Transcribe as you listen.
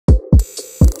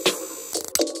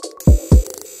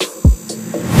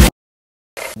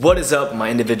What is up,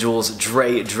 my individuals?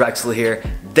 Drexler here.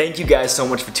 Thank you guys so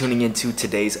much for tuning into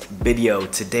today's video.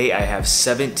 Today I have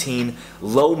 17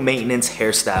 low maintenance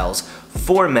hairstyles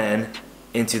for men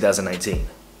in 2019.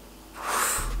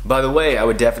 By the way, I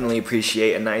would definitely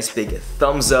appreciate a nice big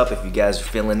thumbs up if you guys are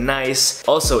feeling nice.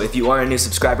 Also, if you are a new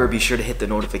subscriber, be sure to hit the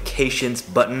notifications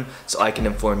button so I can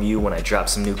inform you when I drop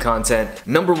some new content.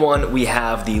 Number one, we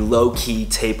have the low-key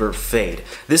taper fade.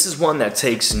 This is one that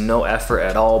takes no effort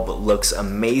at all but looks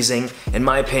amazing. In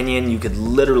my opinion, you could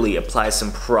literally apply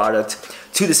some product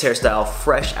to this hairstyle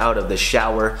fresh out of the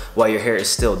shower while your hair is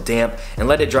still damp and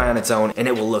let it dry on its own and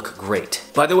it will look great.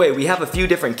 By the way, we have a few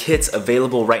different kits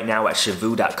available right now at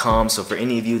shehvoo.com, so for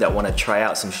any of you that want to try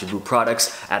out some shehvoo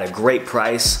products at a great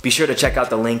price, be sure to check out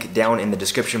the link down in the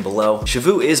description below.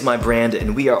 Shehvoo is my brand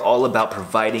and we are all about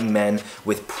providing men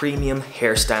with premium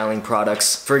hairstyling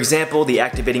products. For example, the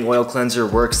activating oil cleanser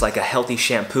works like a healthy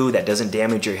shampoo that doesn't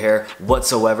damage your hair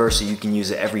whatsoever, so you can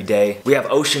use it every day. We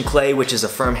have Ocean Clay, which is a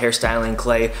firm hairstyling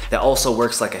clay that also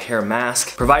works like a hair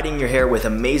mask, providing your hair with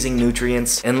amazing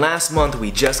nutrients. And last month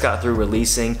we just got through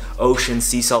releasing Ocean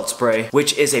Sea Salt Spray,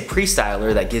 which is a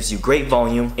pre-styler that gives you great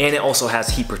volume and it also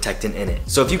has heat protectant in it.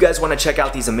 So if you guys want to check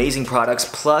out these amazing products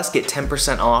plus get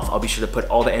 10% off, I'll be sure to put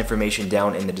all the information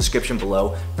down in the description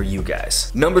below for you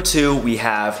guys. Number two, we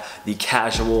have the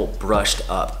casual brushed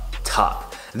up top.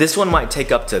 This one might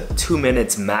take up to 2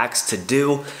 minutes max to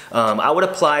do. I would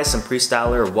apply some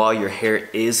pre-styler while your hair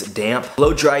is damp,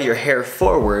 blow dry your hair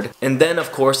forward, and then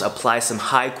of course apply some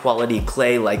high quality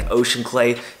clay like Ocean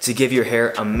Clay to give your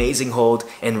hair amazing hold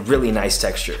and really nice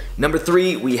texture. Number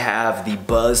three, we have the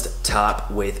buzzed top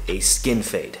with a skin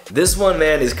fade. This one,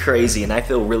 man, is crazy and I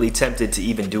feel really tempted to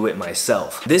even do it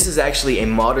myself. This is actually a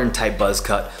modern type buzz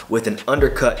cut with an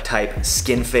undercut type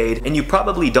skin fade, and you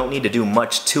probably don't need to do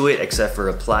much to it except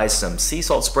for apply some sea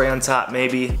salt spray on top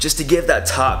maybe, just to give that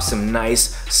top some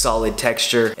nice solid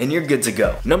texture and you're good to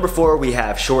go. Number four, we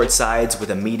have short sides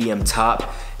with a medium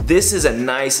top. This is a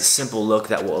nice simple look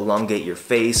that will elongate your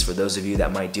face for those of you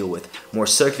that might deal with more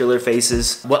circular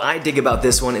faces. What I dig about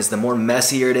this one is the more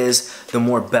messier it is, the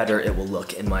more better it will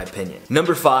look in my opinion.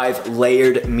 Number five,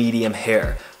 layered medium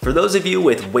hair. For those of you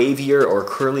with wavier or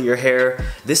curlier hair,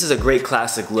 this is a great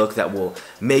classic look that will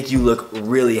make you look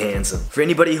really handsome. For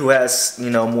anybody who has,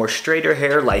 more straighter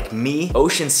hair like me,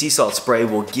 Ocean Sea Salt Spray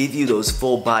will give you those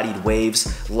full-bodied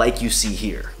waves like you see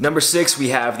here. Number six, we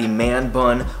have the man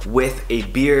bun with a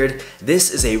beard.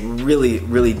 This is a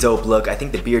really dope look. I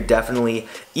think the beard definitely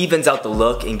evens out the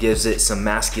look and gives it some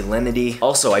masculinity.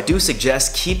 Also, I do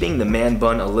suggest keeping the man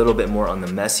bun a little bit more on the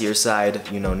messier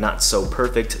side, not so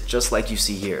perfect, just like you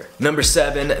see here. Number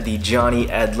seven, the Johnny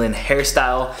Edlin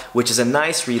hairstyle, which is a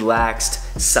nice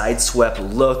relaxed side swept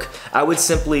look. I would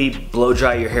simply blow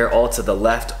dry your hair all to the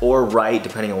left or right,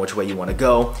 depending on which way you want to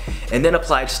go, and then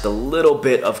apply just a little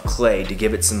bit of clay to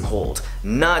give it some hold.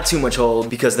 Not too much hold,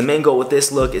 because the main goal with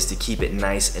this look is to keep it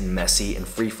nice and messy and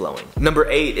free flowing. Number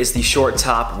eight is the short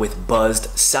top with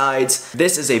buzzed sides.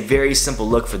 This is a very simple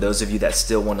look for those of you that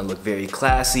still want to look very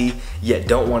classy, yet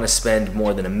don't want to spend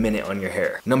more than a minute on your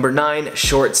hair. Number nine,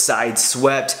 short side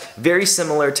swept. Very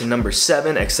similar to number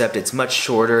seven, except it's much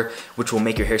shorter, which will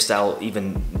make your hairstyle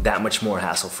even that much more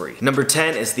hassle-free. Number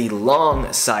 10 is the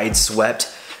long side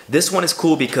swept. This one is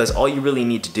cool because all you really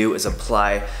need to do is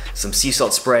apply some sea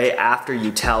salt spray after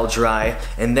you towel dry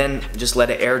and then just let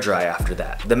it air dry after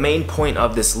that. The main point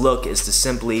of this look is to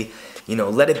simply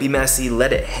let it be messy,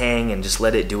 let it hang, and just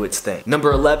let it do its thing.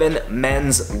 Number 11,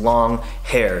 men's long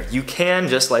hair. You can,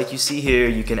 just like you see here,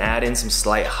 you can add in some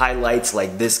slight highlights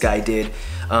like this guy did.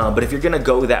 But if you're gonna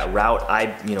go that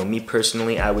route, me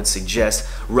personally, I would suggest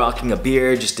rocking a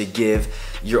beard just to give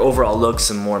your overall look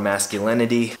some more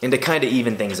masculinity and to kind of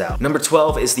even things out. Number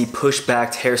 12 is the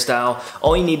push-backed hairstyle.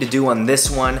 All you need to do on this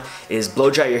one is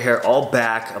blow dry your hair all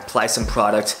back, apply some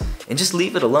product, and just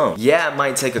leave it alone. Yeah, it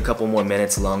might take a couple more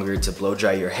minutes longer to blow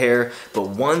dry your hair, but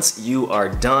once you are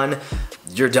done,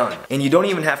 you're done. And you don't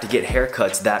even have to get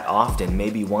haircuts that often,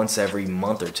 maybe once every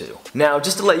month or two. Now,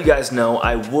 just to let you guys know,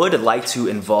 I would like to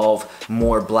involve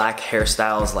more black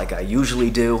hairstyles like I usually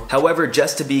do. However,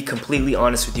 just to be completely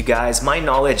honest with you guys, my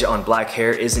knowledge on black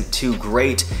hair isn't too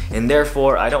great, and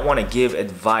therefore I don't want to give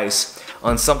advice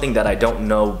on something that I don't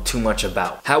know too much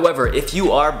about. However, if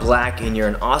you are black and you're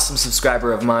an awesome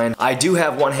subscriber of mine, I do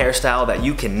have one hairstyle that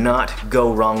you cannot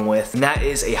go wrong with, and that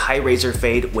is a high razor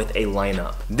fade with a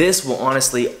lineup. This will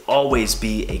honestly always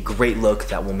be a great look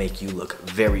that will make you look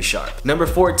very sharp. Number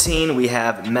 14, we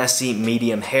have messy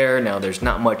medium hair. Now there's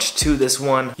not much to this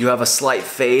one. You have a slight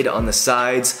fade on the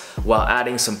sides while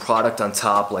adding some product on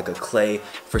top like a clay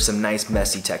for some nice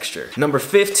messy texture. Number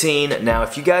 15, now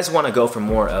if you guys want to go for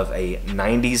more of a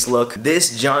 90s look,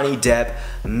 this Johnny Depp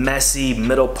messy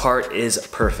middle part is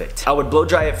perfect. I would blow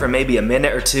dry it for maybe a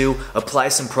minute or two, apply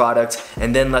some product,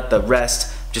 and then let the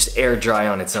rest just air dry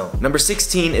on its own. Number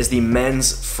 16 is the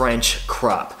men's French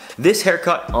crop. This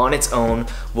haircut on its own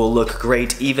will look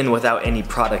great even without any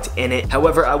product in it.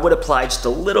 However, I would apply just a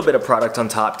little bit of product on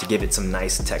top to give it some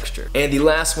nice texture. And the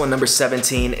last one, number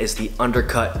 17, is the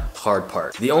undercut hard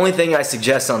part. The only thing I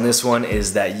suggest on this one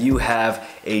is that you have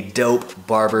a dope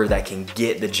barber that can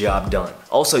get the job done.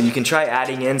 Also, you can try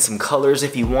adding in some colors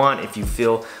if you want, if you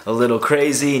feel a little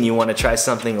crazy and you want to try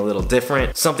something a little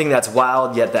different, something that's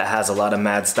wild yet that has a lot of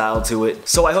mad style to it.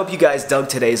 So I hope you guys dug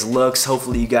today's looks.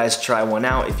 Hopefully you guys try one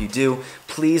out. If you do,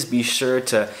 please be sure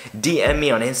to DM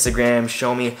me on Instagram,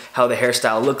 show me how the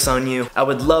hairstyle looks on you. I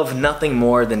would love nothing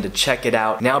more than to check it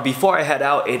out. Now before I head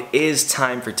out, it is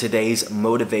time for today's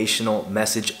motivational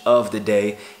message of the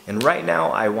day. And right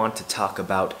now I want to talk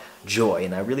about joy,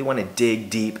 and I really want to dig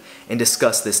deep and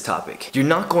discuss this topic. You're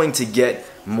not going to get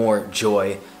more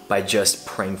joy by just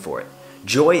praying for it.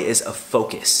 Joy is a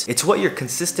focus. It's what you're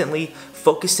consistently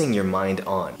focusing your mind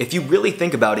on. If you really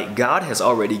think about it, God has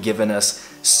already given us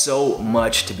so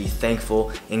much to be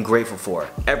thankful and grateful for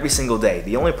every single day.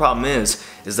 The only problem is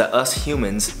that us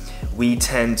humans, we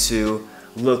tend to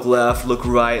look left, look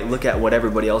right, look at what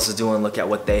everybody else is doing, look at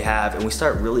what they have, and we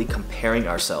start really comparing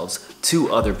ourselves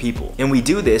to other people. And we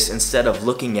do this instead of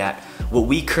looking at what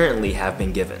we currently have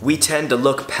been given. We tend to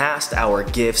look past our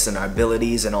gifts and our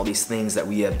abilities and all these things that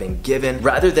we have been given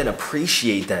rather than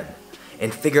appreciate them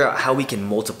and figure out how we can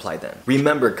multiply them.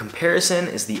 Remember, comparison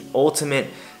is the ultimate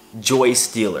joy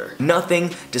stealer.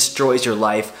 Nothing destroys your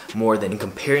life more than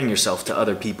comparing yourself to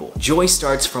other people. Joy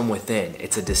starts from within.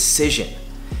 It's a decision.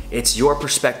 It's your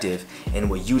perspective and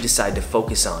what you decide to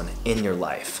focus on in your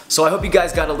life. So I hope you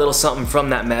guys got a little something from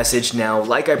that message. Now,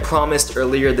 like I promised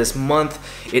earlier this month,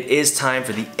 it is time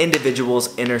for the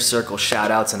individual's inner circle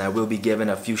shoutouts, and I will be giving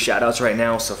a few shoutouts right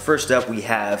now. So first up, we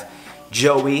have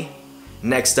Joey.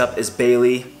 Next up is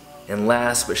Bailey. And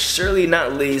last but surely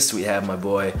not least, we have my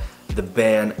boy, the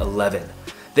band 11.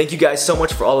 Thank you guys so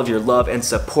much for all of your love and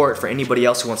support. For anybody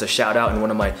else who wants a shout out in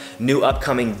one of my new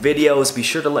upcoming videos, be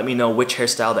sure to let me know which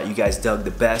hairstyle that you guys dug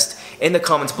the best in the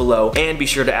comments below, and be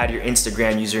sure to add your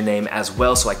Instagram username as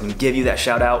well so I can give you that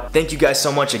shout out. Thank you guys so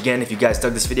much. Again, if you guys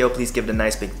dug this video, please give it a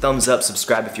nice big thumbs up,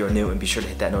 subscribe if you're new, and be sure to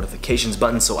hit that notifications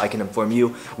button so I can inform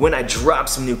you when I drop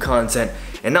some new content.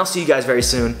 And I'll see you guys very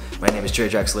soon. My name is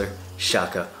Drexler.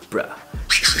 Shaka, bruh.